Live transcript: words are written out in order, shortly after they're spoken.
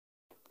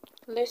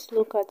Let's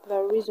look at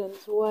the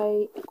reasons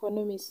why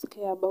economists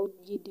care about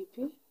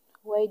GDP,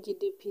 why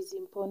GDP is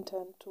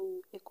important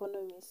to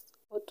economists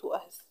or to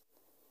us.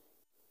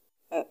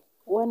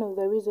 One of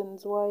the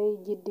reasons why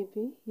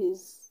GDP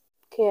is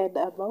cared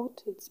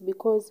about, it's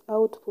because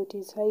output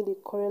is highly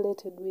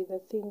correlated with the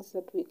things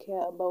that we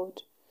care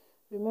about.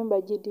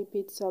 Remember, GDP,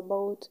 it's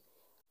about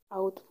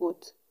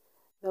output,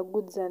 the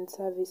goods and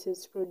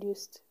services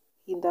produced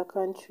in the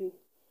country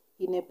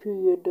in a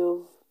period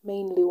of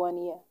mainly 1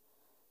 year.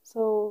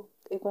 So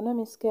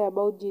economists care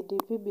about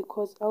GDP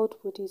because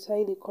output is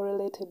highly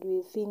correlated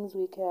with things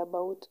we care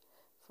about.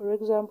 For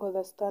example,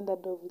 the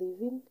standard of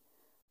living,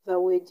 the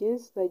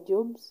wages, the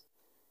jobs,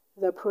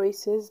 the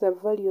prices, the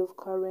value of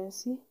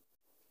currency,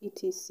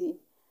 etc.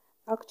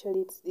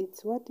 Actually,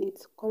 it's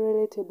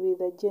correlated with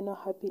the general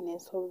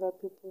happiness of the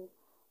people.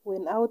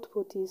 When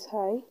output is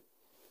high,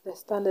 the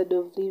standard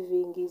of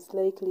living is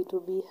likely to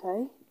be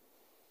high,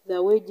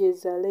 the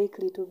wages are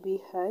likely to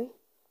be high,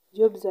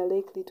 jobs are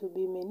likely to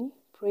be many,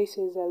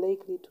 prices are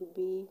likely to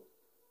be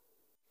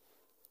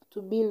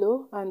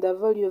low, and the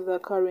value of the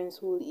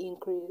currency will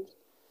increase.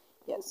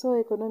 So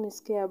economists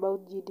care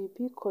about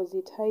GDP because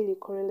it's highly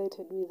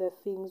correlated with the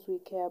things we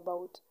care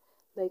about,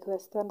 like the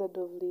standard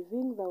of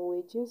living, the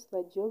wages,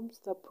 the jobs,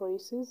 the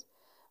prices,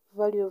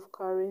 value of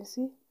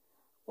currency,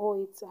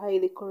 or it's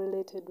highly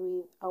correlated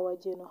with our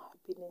general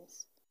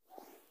happiness.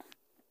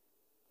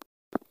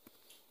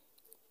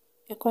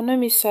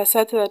 Economists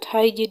assert that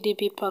high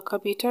GDP per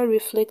capita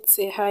reflects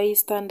a high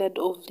standard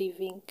of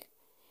living.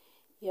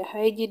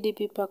 High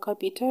GDP per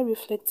capita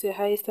reflects a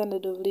high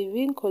standard of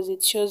living because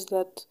it shows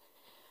that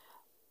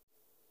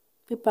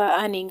people are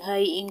earning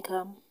high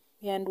income.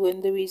 And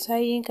when there is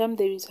high income,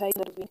 there is high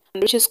standard of living. The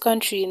richest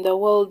country in the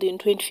world in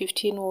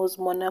 2015 was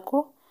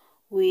Monaco,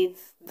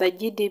 with the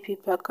GDP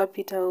per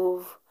capita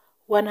of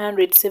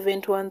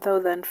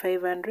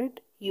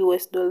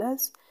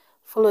 $171,500,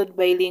 followed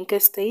by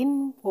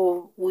Liechtenstein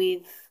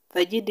with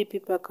the GDP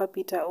per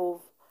capita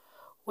of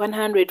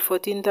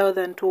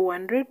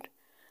 $114,200,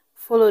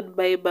 followed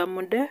by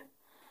Bermuda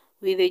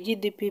with a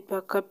GDP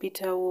per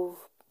capita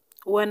of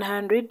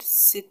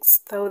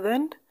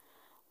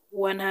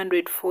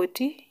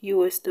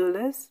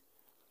 $106,140,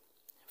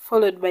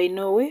 followed by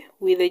Norway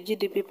with a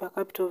GDP per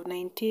capita of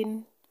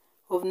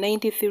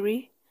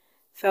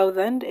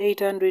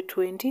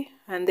 $93,820,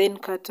 and then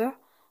Qatar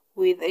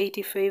with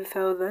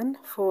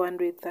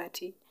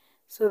 $85,430.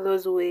 So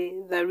those were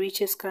the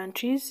richest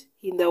countries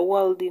in the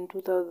world in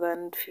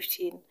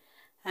 2015.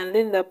 And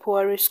then the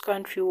poorest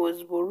country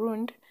was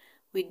Burundi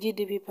with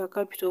GDP per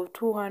capita of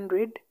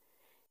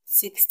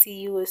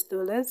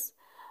 $260,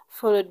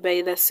 followed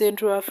by the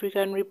Central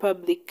African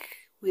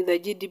Republic with a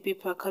GDP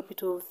per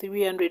capita of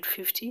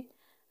 $350,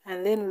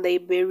 and then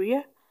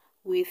Liberia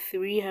with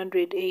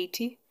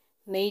 $380,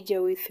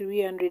 Niger with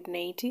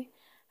 $380,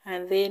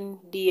 and then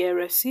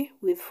DRC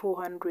with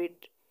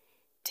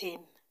 $410.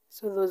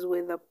 So those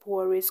were the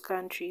poorest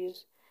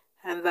countries,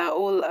 and they're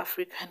all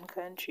African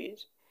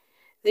countries.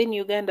 Then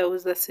Uganda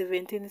was the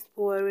 17th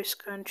poorest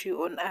country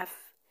on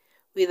earth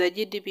with a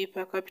GDP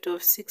per capita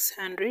of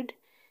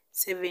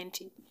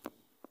 $670.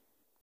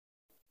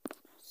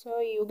 So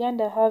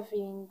Uganda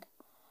having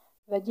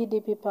the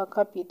GDP per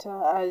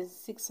capita as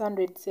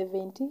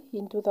 $670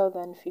 in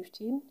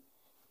 2015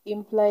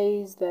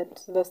 implies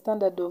that the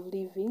standard of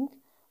living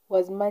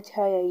was much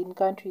higher in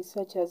countries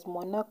such as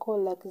Monaco,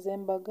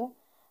 Luxembourg,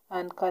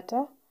 and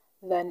Qatar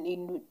than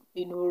in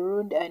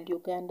Burundi and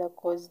Uganda,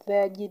 because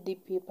their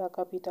GDP per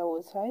capita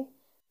was high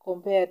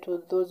compared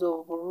to those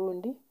of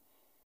Burundi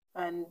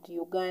and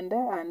Uganda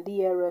and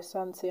DRC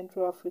and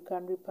Central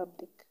African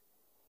Republic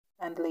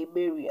and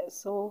Liberia.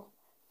 So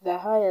the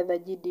higher the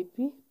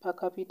GDP per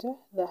capita,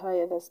 the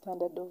higher the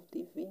standard of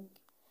living.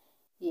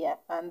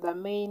 And the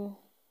main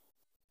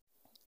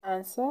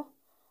answer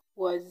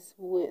was,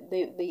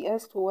 they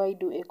asked, why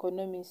do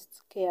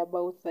economists care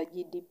about the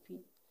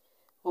GDP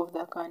of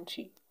the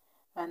country?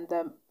 And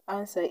the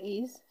answer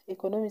is,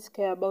 economists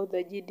care about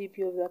the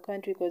GDP of the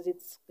country because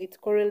it's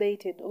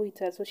correlated, or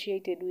it's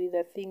associated with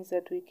the things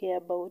that we care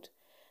about.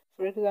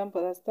 For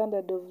example, the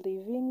standard of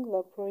living,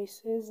 the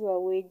prices, the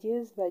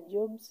wages, the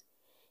jobs.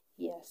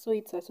 So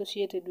it's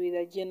associated with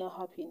the general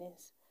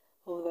happiness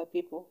of the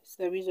people. It's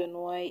the reason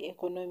why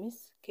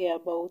economists care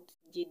about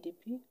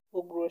GDP,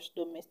 or gross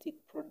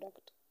domestic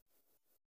product.